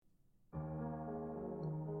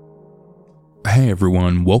Hey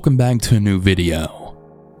everyone, welcome back to a new video.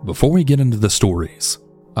 Before we get into the stories,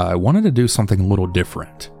 I wanted to do something a little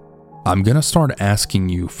different. I'm gonna start asking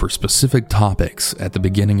you for specific topics at the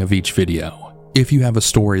beginning of each video, if you have a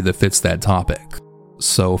story that fits that topic.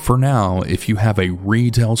 So for now, if you have a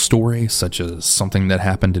retail story, such as something that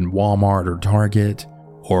happened in Walmart or Target,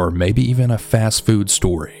 or maybe even a fast food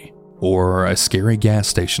story, or a scary gas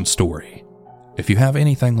station story, if you have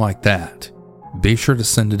anything like that, be sure to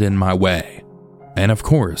send it in my way. And of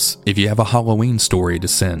course, if you have a Halloween story to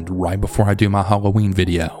send right before I do my Halloween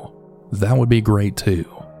video, that would be great too.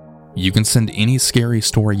 You can send any scary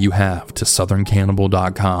story you have to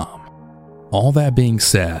southerncannibal.com. All that being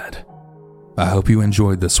said, I hope you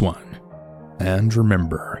enjoyed this one. And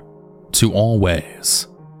remember to always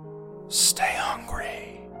stay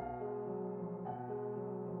hungry.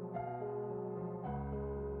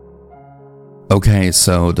 Okay,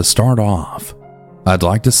 so to start off, I'd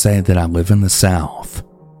like to say that I live in the South,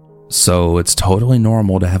 so it's totally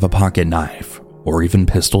normal to have a pocket knife or even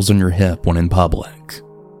pistols on your hip when in public.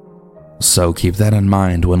 So keep that in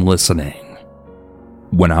mind when listening.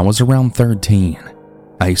 When I was around 13,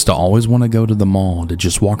 I used to always want to go to the mall to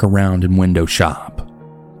just walk around and window shop.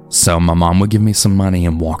 So my mom would give me some money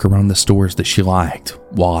and walk around the stores that she liked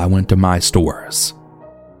while I went to my stores.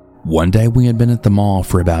 One day we had been at the mall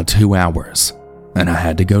for about 2 hours, and I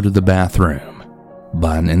had to go to the bathroom.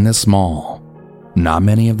 But in this mall, not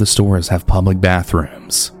many of the stores have public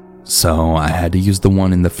bathrooms, so I had to use the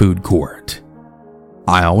one in the food court.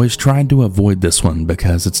 I always tried to avoid this one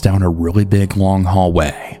because it's down a really big long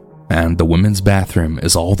hallway, and the women's bathroom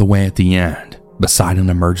is all the way at the end, beside an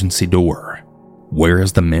emergency door,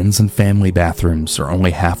 whereas the men's and family bathrooms are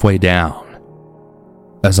only halfway down.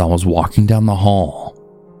 As I was walking down the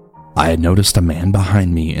hall, I had noticed a man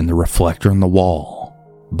behind me in the reflector on the wall,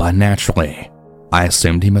 but naturally, I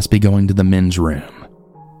assumed he must be going to the men's room,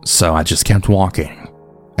 so I just kept walking,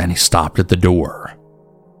 and he stopped at the door.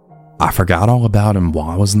 I forgot all about him while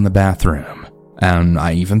I was in the bathroom, and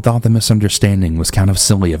I even thought the misunderstanding was kind of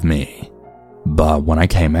silly of me. But when I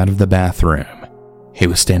came out of the bathroom, he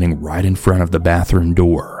was standing right in front of the bathroom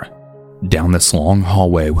door, down this long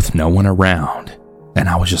hallway with no one around, and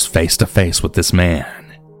I was just face to face with this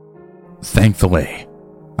man. Thankfully,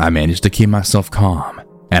 I managed to keep myself calm,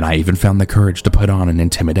 and I even found the courage to put on an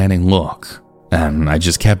intimidating look, and I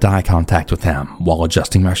just kept eye contact with him while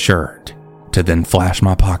adjusting my shirt, to then flash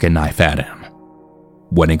my pocket knife at him.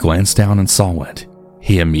 When he glanced down and saw it,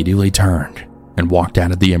 he immediately turned and walked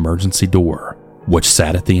out of the emergency door, which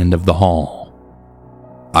sat at the end of the hall.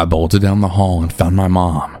 I bolted down the hall and found my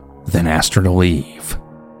mom, then asked her to leave.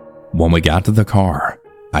 When we got to the car,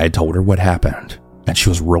 I had told her what happened, and she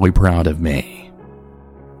was really proud of me.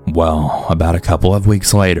 Well, about a couple of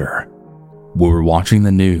weeks later, we were watching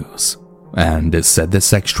the news, and it said that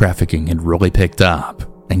sex trafficking had really picked up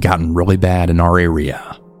and gotten really bad in our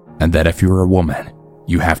area, and that if you're a woman,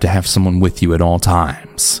 you have to have someone with you at all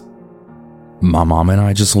times. My mom and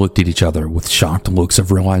I just looked at each other with shocked looks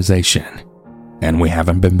of realization, and we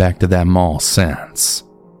haven't been back to that mall since.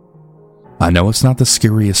 I know it's not the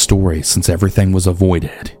scariest story since everything was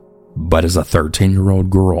avoided, but as a 13-year-old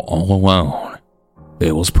girl all alone,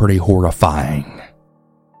 it was pretty horrifying.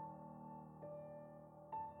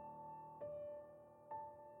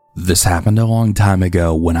 This happened a long time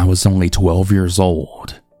ago when I was only 12 years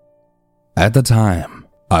old. At the time,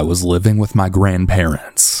 I was living with my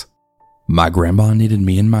grandparents. My grandma needed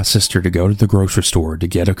me and my sister to go to the grocery store to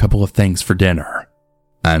get a couple of things for dinner.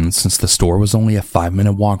 And since the store was only a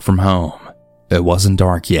 5-minute walk from home, it wasn't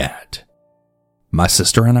dark yet. My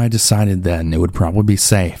sister and I decided then it would probably be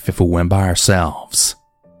safe if we went by ourselves.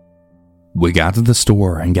 We got to the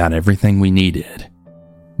store and got everything we needed,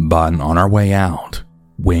 but on our way out,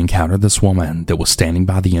 we encountered this woman that was standing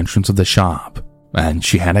by the entrance of the shop, and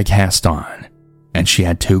she had a cast on, and she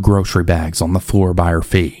had 2 grocery bags on the floor by her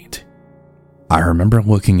feet. I remember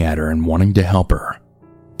looking at her and wanting to help her,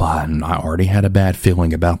 but I already had a bad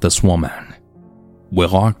feeling about this woman. We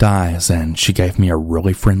locked eyes and she gave me a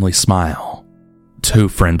really friendly smile. Too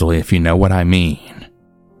friendly if you know what I mean.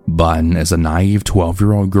 But as a naive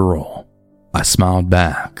 12-year-old girl, I smiled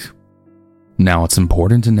back. Now it's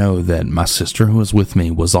important to know that my sister who was with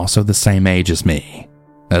me was also the same age as me,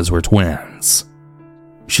 as we're twins.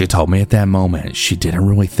 She told me at that moment she didn't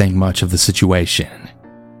really think much of the situation.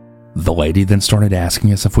 The lady then started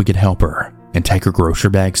asking us if we could help her and take her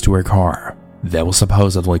grocery bags to her car that was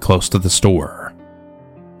supposedly close to the store.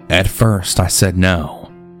 At first I said no,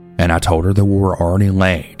 and I told her that we were already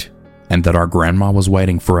late and that our grandma was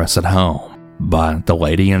waiting for us at home, but the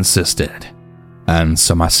lady insisted, and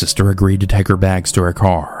so my sister agreed to take her bags to her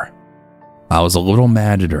car. I was a little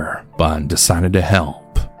mad at her, but decided to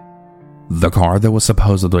help. The car that was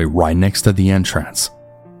supposedly right next to the entrance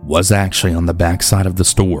was actually on the back side of the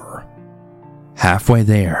store. Halfway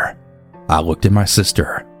there, I looked at my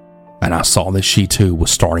sister, and I saw that she too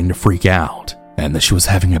was starting to freak out, and that she was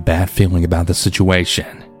having a bad feeling about the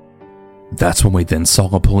situation. That's when we then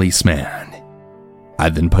saw a policeman. I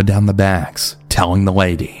then put down the bags, telling the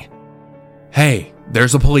lady, "Hey,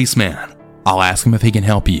 there's a policeman. I'll ask him if he can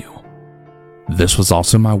help you." This was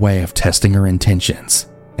also my way of testing her intentions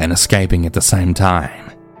and escaping at the same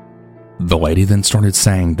time. The lady then started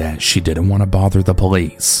saying that she didn't want to bother the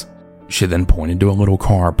police. She then pointed to a little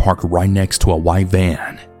car parked right next to a white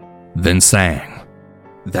van, then sang,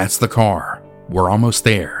 "That's the car. We're almost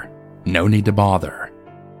there. No need to bother."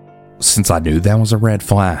 Since I knew that was a red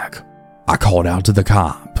flag, I called out to the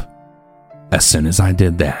cop. As soon as I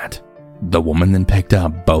did that, the woman then picked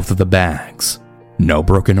up both of the bags, no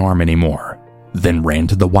broken arm anymore, then ran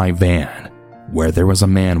to the white van, where there was a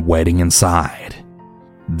man waiting inside.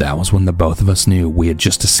 That was when the both of us knew we had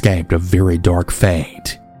just escaped a very dark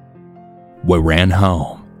fate. We ran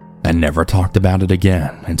home and never talked about it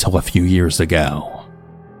again until a few years ago.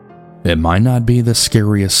 It might not be the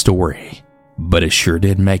scariest story, but it sure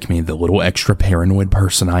did make me the little extra paranoid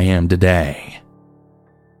person I am today.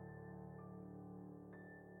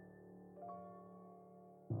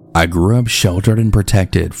 I grew up sheltered and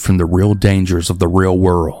protected from the real dangers of the real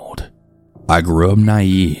world. I grew up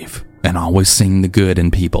naive and always seeing the good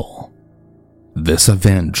in people. This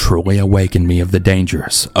event truly awakened me of the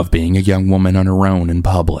dangers of being a young woman on her own in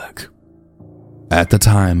public. At the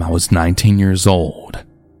time, I was 19 years old.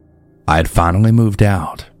 I had finally moved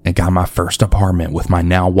out and got my first apartment with my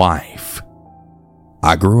now wife.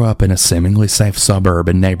 I grew up in a seemingly safe suburb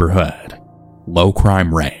and neighborhood, low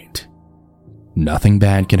crime rate. Nothing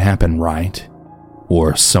bad could happen, right?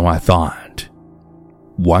 Or so I thought.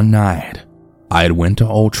 One night, I had went to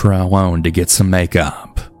Ultra alone to get some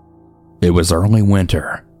makeup. It was early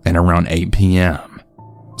winter and around 8 p.m.,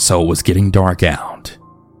 so it was getting dark out.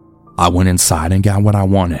 I went inside and got what I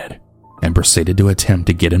wanted and proceeded to attempt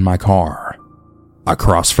to get in my car.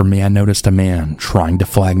 Across from me, I noticed a man trying to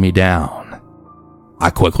flag me down.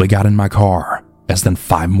 I quickly got in my car as then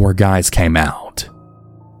 5 more guys came out.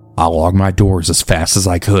 I locked my doors as fast as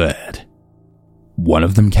I could. One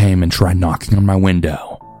of them came and tried knocking on my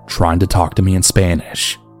window, trying to talk to me in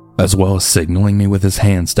Spanish, as well as signaling me with his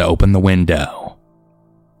hands to open the window.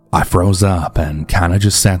 I froze up and kinda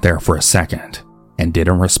just sat there for a second and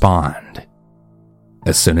didn't respond.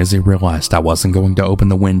 As soon as he realized I wasn't going to open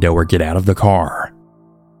the window or get out of the car,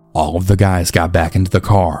 all of the guys got back into the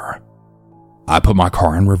car. I put my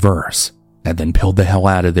car in reverse and then peeled the hell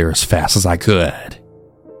out of there as fast as I could.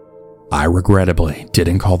 I regrettably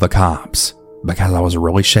didn't call the cops because I was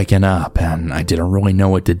really shaken up and I didn't really know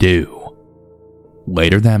what to do.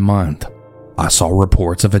 Later that month, I saw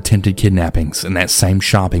reports of attempted kidnappings in that same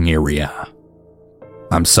shopping area.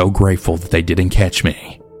 I'm so grateful that they didn't catch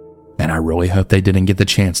me, and I really hope they didn't get the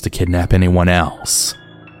chance to kidnap anyone else.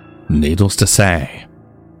 Needless to say,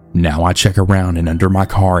 now I check around and under my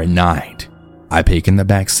car at night. I peek in the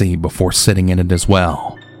back seat before sitting in it as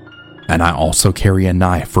well, and I also carry a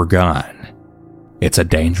knife or gun. It's a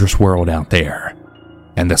dangerous world out there,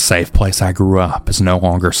 and the safe place I grew up is no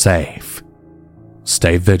longer safe.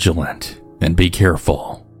 Stay vigilant and be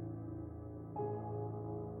careful.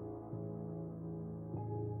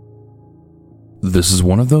 This is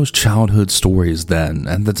one of those childhood stories that,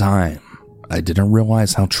 at the time, I didn't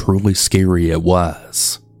realize how truly scary it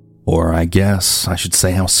was. Or I guess I should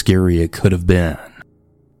say how scary it could have been.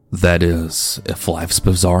 That is, if life's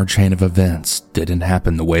bizarre chain of events didn't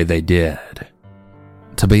happen the way they did.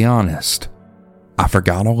 To be honest, I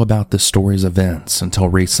forgot all about this story's events until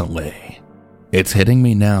recently. It's hitting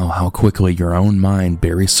me now how quickly your own mind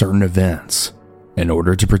buries certain events in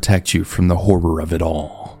order to protect you from the horror of it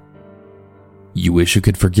all. You wish you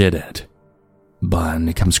could forget it, but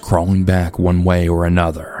it comes crawling back one way or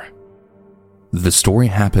another. The story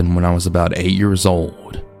happened when I was about 8 years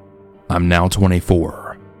old. I'm now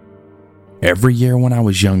 24. Every year when I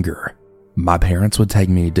was younger, my parents would take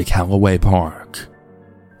me to Callaway Park.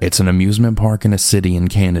 It's an amusement park in a city in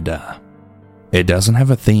Canada. It doesn't have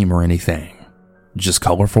a theme or anything, just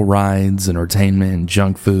colorful rides, entertainment,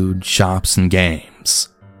 junk food, shops, and games.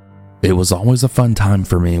 It was always a fun time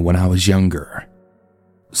for me when I was younger.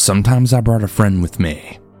 Sometimes I brought a friend with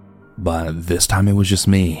me, but this time it was just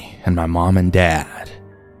me and my mom and dad.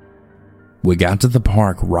 We got to the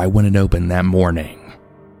park right when it opened that morning.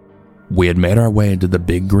 We had made our way to the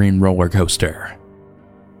big green roller coaster.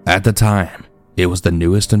 At the time, it was the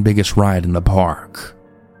newest and biggest ride in the park.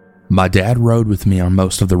 My dad rode with me on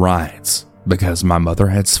most of the rides because my mother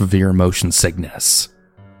had severe motion sickness.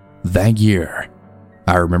 That year,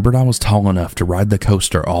 I remembered I was tall enough to ride the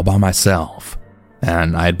coaster all by myself,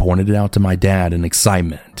 and I had pointed it out to my dad in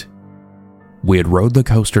excitement. We had rode the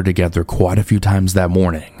coaster together quite a few times that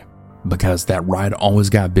morning because that ride always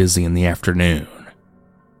got busy in the afternoon.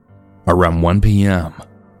 Around 1 p.m.,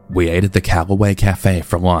 we ate at the Callaway Cafe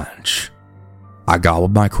for lunch. I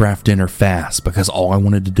gobbled my Kraft dinner fast because all I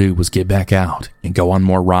wanted to do was get back out and go on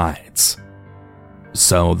more rides.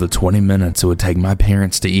 So the 20 minutes it would take my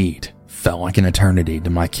parents to eat felt like an eternity to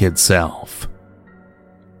my kid self.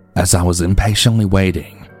 As I was impatiently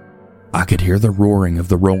waiting, I could hear the roaring of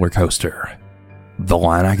the roller coaster. The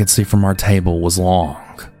line I could see from our table was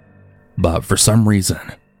long, but for some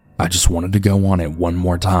reason, I just wanted to go on it one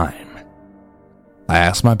more time. I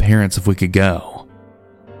asked my parents if we could go.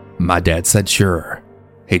 My dad said sure.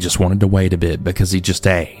 He just wanted to wait a bit because he just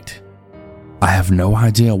ate. I have no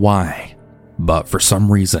idea why, but for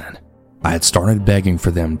some reason, I had started begging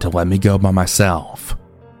for them to let me go by myself.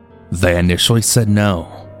 They initially said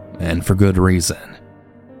no, and for good reason.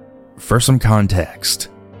 For some context,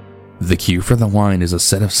 the queue for the line is a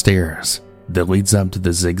set of stairs that leads up to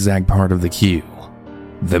the zigzag part of the queue.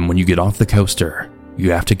 Then when you get off the coaster,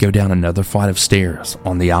 you have to go down another flight of stairs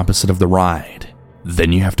on the opposite of the ride.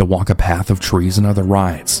 Then you have to walk a path of trees and other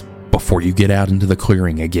rides before you get out into the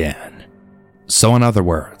clearing again. So in other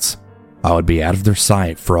words, I would be out of their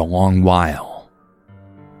sight for a long while.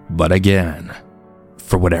 But again,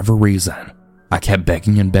 for whatever reason, I kept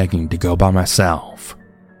begging and begging to go by myself.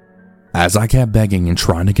 As I kept begging and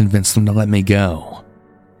trying to convince them to let me go,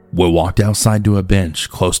 we walked outside to a bench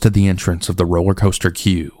close to the entrance of the roller coaster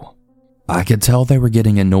queue. I could tell they were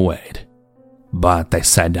getting annoyed, but they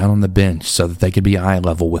sat down on the bench so that they could be eye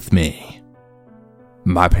level with me.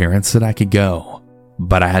 My parents said I could go,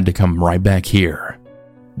 but I had to come right back here,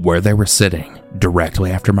 where they were sitting directly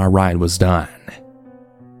after my ride was done.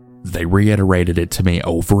 They reiterated it to me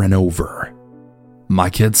over and over. My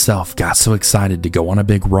kid self got so excited to go on a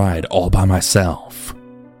big ride all by myself.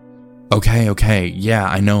 Okay, yeah,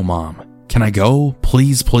 I know, Mom. Can I go?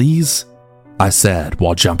 Please, please? I said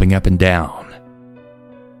while jumping up and down.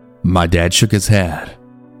 My dad shook his head,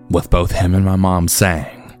 with both him and my mom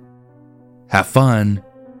saying, "Have fun."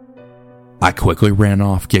 I quickly ran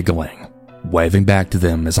off giggling, waving back to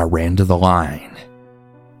them as I ran to the line.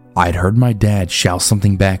 I'd heard my dad shout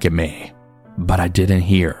something back at me, but I didn't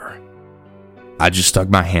hear. I just stuck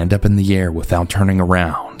my hand up in the air without turning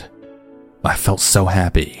around. I felt so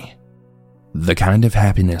happy. The kind of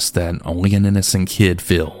happiness that only an innocent kid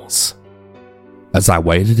feels. As I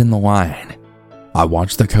waited in the line, I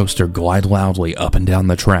watched the coaster glide loudly up and down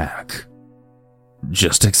the track.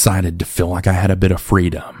 Just excited to feel like I had a bit of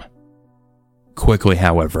freedom. Quickly,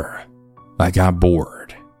 however, I got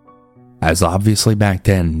bored, as obviously back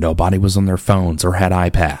then nobody was on their phones or had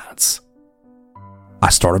iPads. I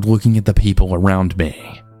started looking at the people around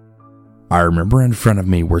me. I remember in front of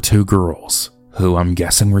me were two girls, who I'm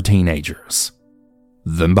guessing were teenagers.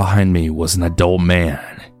 Then behind me was an adult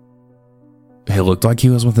man. He looked like he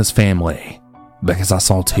was with his family, because I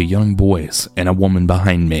saw two young boys and a woman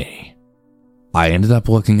behind me. I ended up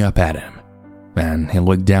looking up at him, and he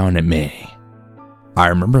looked down at me. I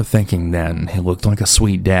remember thinking then he looked like a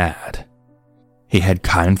sweet dad. He had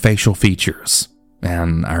kind facial features,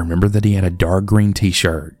 and I remember that he had a dark green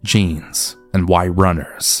t-shirt, jeans, and white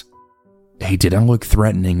runners. He didn't look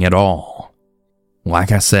threatening at all.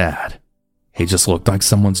 Like I said, he just looked like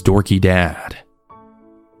someone's dorky dad.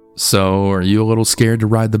 "So, are you a little scared to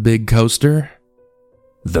ride the big coaster?"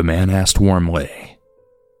 the man asked warmly.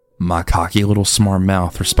 My cocky little smart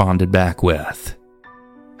mouth responded back with,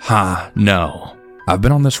 "Ha, no. I've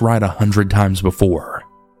been on this ride 100 times before."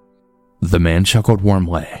 The man chuckled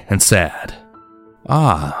warmly and said,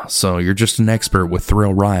 "Ah, so you're just an expert with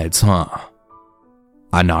thrill rides, huh?"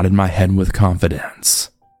 I nodded my head with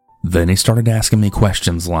confidence. Then he started asking me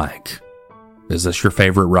questions like, "Is this your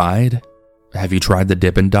favorite ride? Have you tried the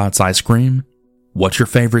Dippin' Dots ice cream? What's your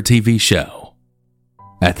favorite TV show?"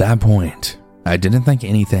 At that point, I didn't think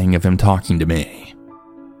anything of him talking to me.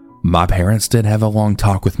 My parents did have a long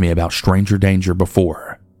talk with me about stranger danger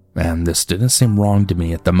before, and this didn't seem wrong to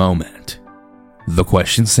me at the moment. The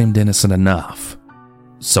question seemed innocent enough,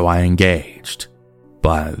 so I engaged.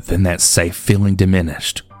 But then that safe feeling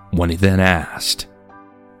diminished when he then asked,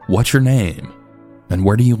 "What's your name? And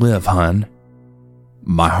where do you live, hun?"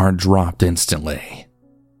 My heart dropped instantly.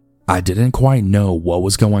 I didn't quite know what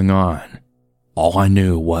was going on. All I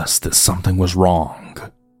knew was that something was wrong.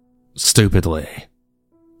 Stupidly,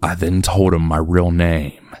 I then told him my real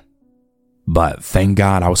name. but thank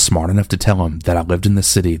God I was smart enough to tell him that I lived in the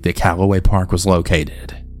city that Callaway Park was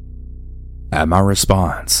located. At my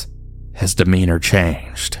response, his demeanor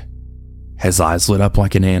changed. His eyes lit up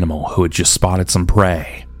like an animal who had just spotted some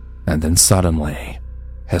prey, and then suddenly,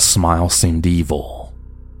 his smile seemed evil.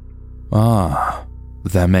 Ah,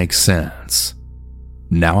 that makes sense.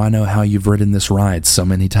 Now I know how you've ridden this ride so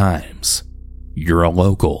many times. You're a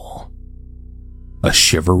local. A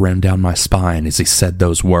shiver ran down my spine as he said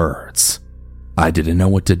those words. I didn't know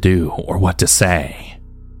what to do or what to say.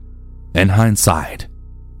 In hindsight,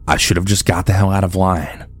 I should have just got the hell out of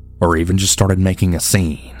line, or even just started making a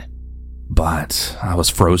scene. But I was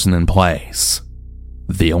frozen in place.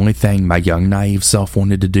 The only thing my young naive self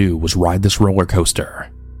wanted to do was ride this roller coaster.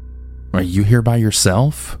 Are you here by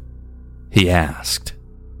yourself? He asked.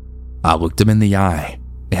 I looked him in the eye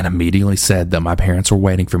and immediately said that my parents were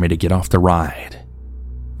waiting for me to get off the ride.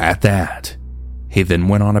 At that, he then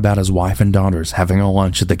went on about his wife and daughters having a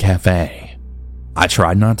lunch at the cafe. I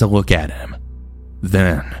tried not to look at him.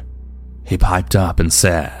 Then, he piped up and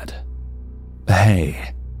said,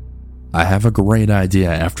 "Hey, I have a great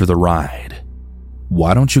idea after the ride.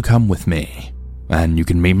 Why don't you come with me, and you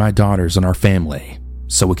can meet my daughters and our family,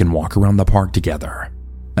 so we can walk around the park together,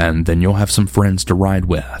 and then you'll have some friends to ride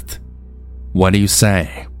with. What do you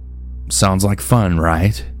say? Sounds like fun,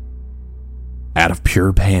 right?" Out of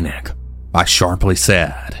pure panic, I sharply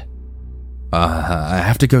said, I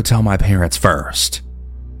have to go tell my parents first."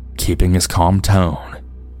 Keeping his calm tone,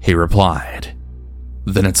 he replied,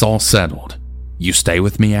 "Then it's all settled. You stay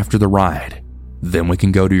with me after the ride, then we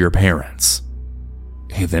can go to your parents."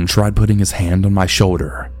 He then tried putting his hand on my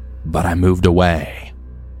shoulder, but I moved away.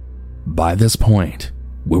 By this point,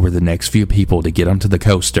 we were the next few people to get onto the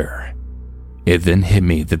coaster. It then hit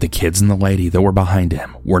me that the kids and the lady that were behind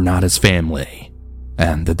him were not his family,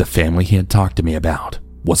 and that the family he had talked to me about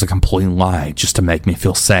was a complete lie just to make me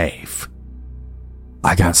feel safe.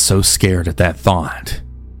 I got so scared at that thought.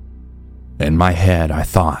 In my head, I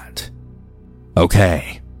thought,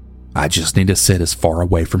 okay, I just need to sit as far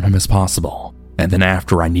away from him as possible, and then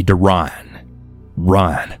after I need to run,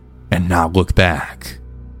 and not look back.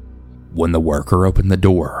 When the worker opened the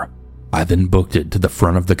door, I then booked it to the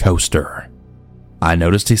front of the coaster. I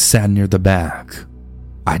noticed he sat near the back.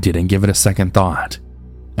 I didn't give it a second thought,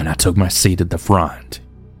 and I took my seat at the front.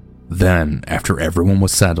 Then, after everyone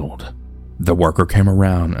was settled, the worker came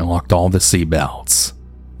around and locked all the seatbelts.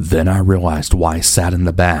 Then I realized why he sat in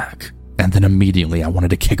the back, and then immediately I wanted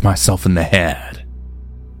to kick myself in the head.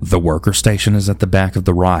 The worker station is at the back of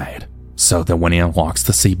the ride, so that when he unlocks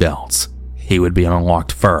the seatbelts, he would be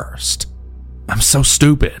unlocked first. I'm so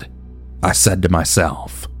stupid, I said to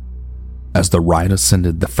myself. As the ride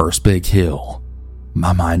ascended the first big hill,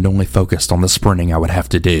 my mind only focused on the sprinting I would have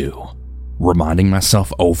to do, reminding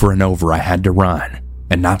myself over and over I had to run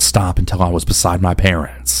and not stop until I was beside my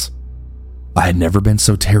parents. I had never been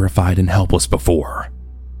so terrified and helpless before.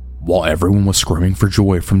 While everyone was screaming for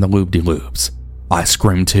joy from the loop-de-loops, I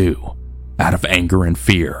screamed too, out of anger and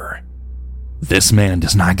fear. This man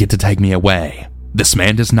does not get to take me away. This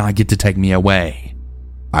man does not get to take me away.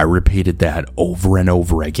 I repeated that over and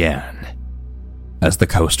over again. As the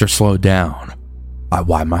coaster slowed down, I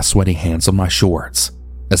wiped my sweaty hands on my shorts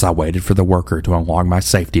as I waited for the worker to unlock my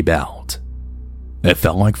safety belt. It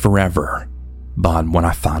felt like forever, but when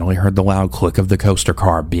I finally heard the loud click of the coaster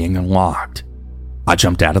car being unlocked, I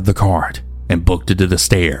jumped out of the cart and booked it to the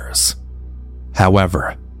stairs.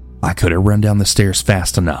 However, I couldn't run down the stairs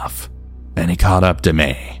fast enough, and he caught up to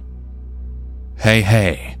me.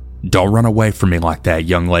 Hey, don't run away from me like that,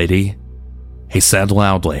 young lady," he said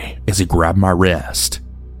loudly as he grabbed my wrist.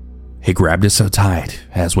 He grabbed it so tight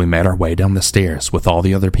as we made our way down the stairs with all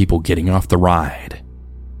the other people getting off the ride.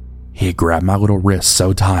 He grabbed my little wrist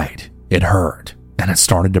so tight, it hurt, and it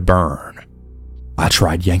started to burn. I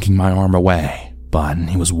tried yanking my arm away, but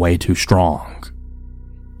he was way too strong.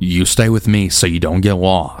 "You stay with me so you don't get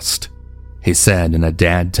lost," he said in a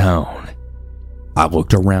dad tone. I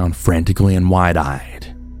looked around frantically and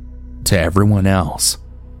wide-eyed. To everyone else,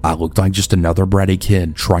 I looked like just another bratty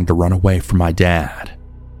kid trying to run away from my dad.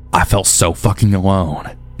 I felt so fucking alone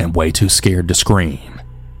and way too scared to scream.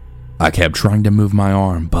 I kept trying to move my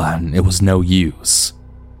arm, but it was no use.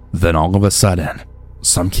 Then all of a sudden,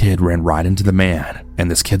 some kid ran right into the man,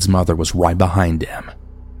 and this kid's mother was right behind him.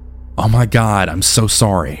 "Oh my God, I'm so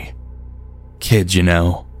sorry." "Kids, you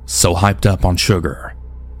know, so hyped up on sugar,"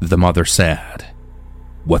 the mother said.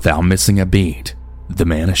 Without missing a beat, the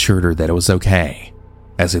man assured her that it was okay,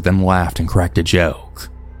 as he then laughed and cracked a joke.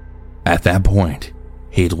 At that point,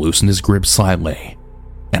 he'd loosened his grip slightly,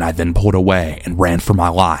 and I then pulled away and ran for my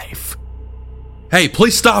life. "Hey,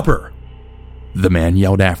 please stop her!" The man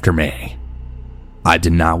yelled after me. I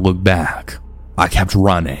did not look back. I kept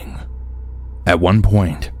running. At one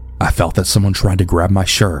point, I felt that someone tried to grab my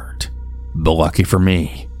shirt, but lucky for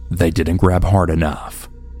me, they didn't grab hard enough.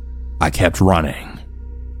 I kept running.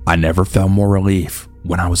 I never felt more relief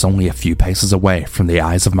when I was only a few paces away from the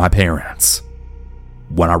eyes of my parents.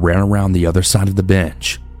 When I ran around the other side of the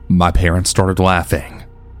bench, my parents started laughing.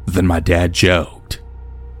 Then my dad joked.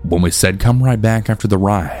 When we said come right back after the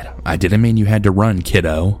ride, I didn't mean you had to run,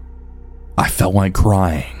 kiddo. I felt like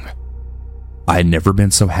crying. I had never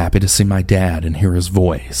been so happy to see my dad and hear his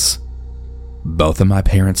voice. Both of my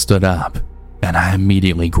parents stood up, and I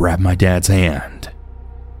immediately grabbed my dad's hand.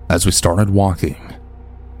 As we started walking,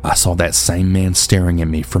 I saw that same man staring at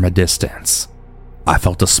me from a distance. I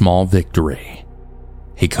felt a small victory.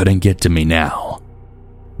 He couldn't get to me now.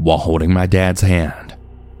 While holding my dad's hand,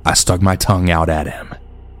 I stuck my tongue out at him,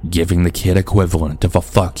 giving the kid equivalent of a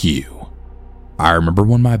fuck you. I remember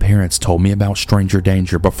when my parents told me about stranger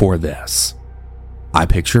danger before this. I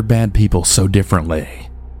pictured bad people so differently,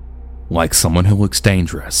 like someone who looks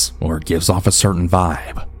dangerous or gives off a certain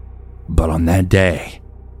vibe. But on that day,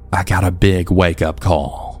 I got a big wake-up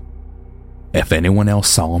call. If anyone else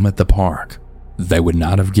saw him at the park, they would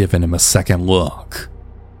not have given him a second look.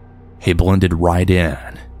 He blended right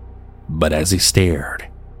in, but as he stared,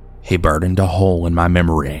 he burdened a hole in my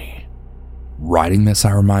memory. Writing this,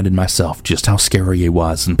 I reminded myself just how scary he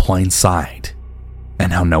was in plain sight,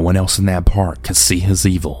 and how no one else in that park could see his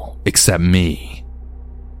evil except me.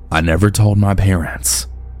 I never told my parents.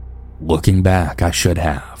 Looking back, I should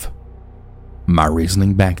have. My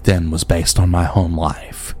reasoning back then was based on my home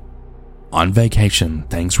life. On vacation,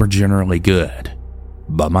 things were generally good,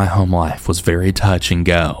 but my home life was very touch and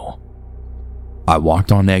go. I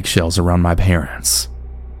walked on eggshells around my parents.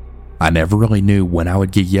 I never really knew when I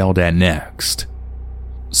would get yelled at next.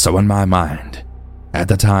 So in my mind, at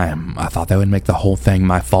the time, I thought that would make the whole thing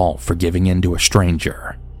my fault for giving in to a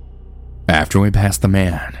stranger. After we passed the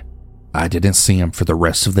man, I didn't see him for the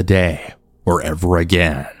rest of the day or ever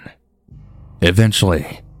again.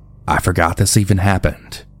 Eventually, I forgot this even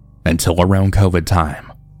happened until around COVID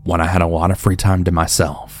time, when I had a lot of free time to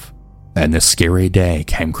myself, and this scary day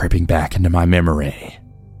came creeping back into my memory.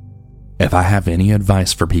 If I have any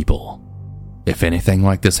advice for people, if anything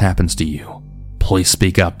like this happens to you, please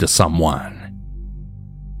speak up to someone.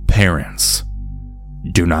 Parents,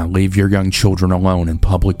 do not leave your young children alone in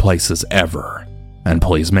public places ever, and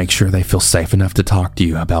please make sure they feel safe enough to talk to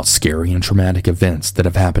you about scary and traumatic events that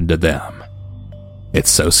have happened to them. It's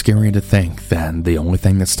so scary to think that the only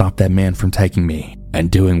thing that stopped that man from taking me and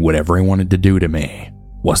doing whatever he wanted to do to me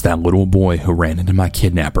was that little boy who ran into my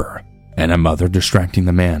kidnapper and a mother distracting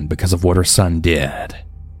the man because of what her son did.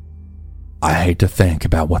 I hate to think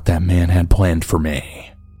about what that man had planned for me.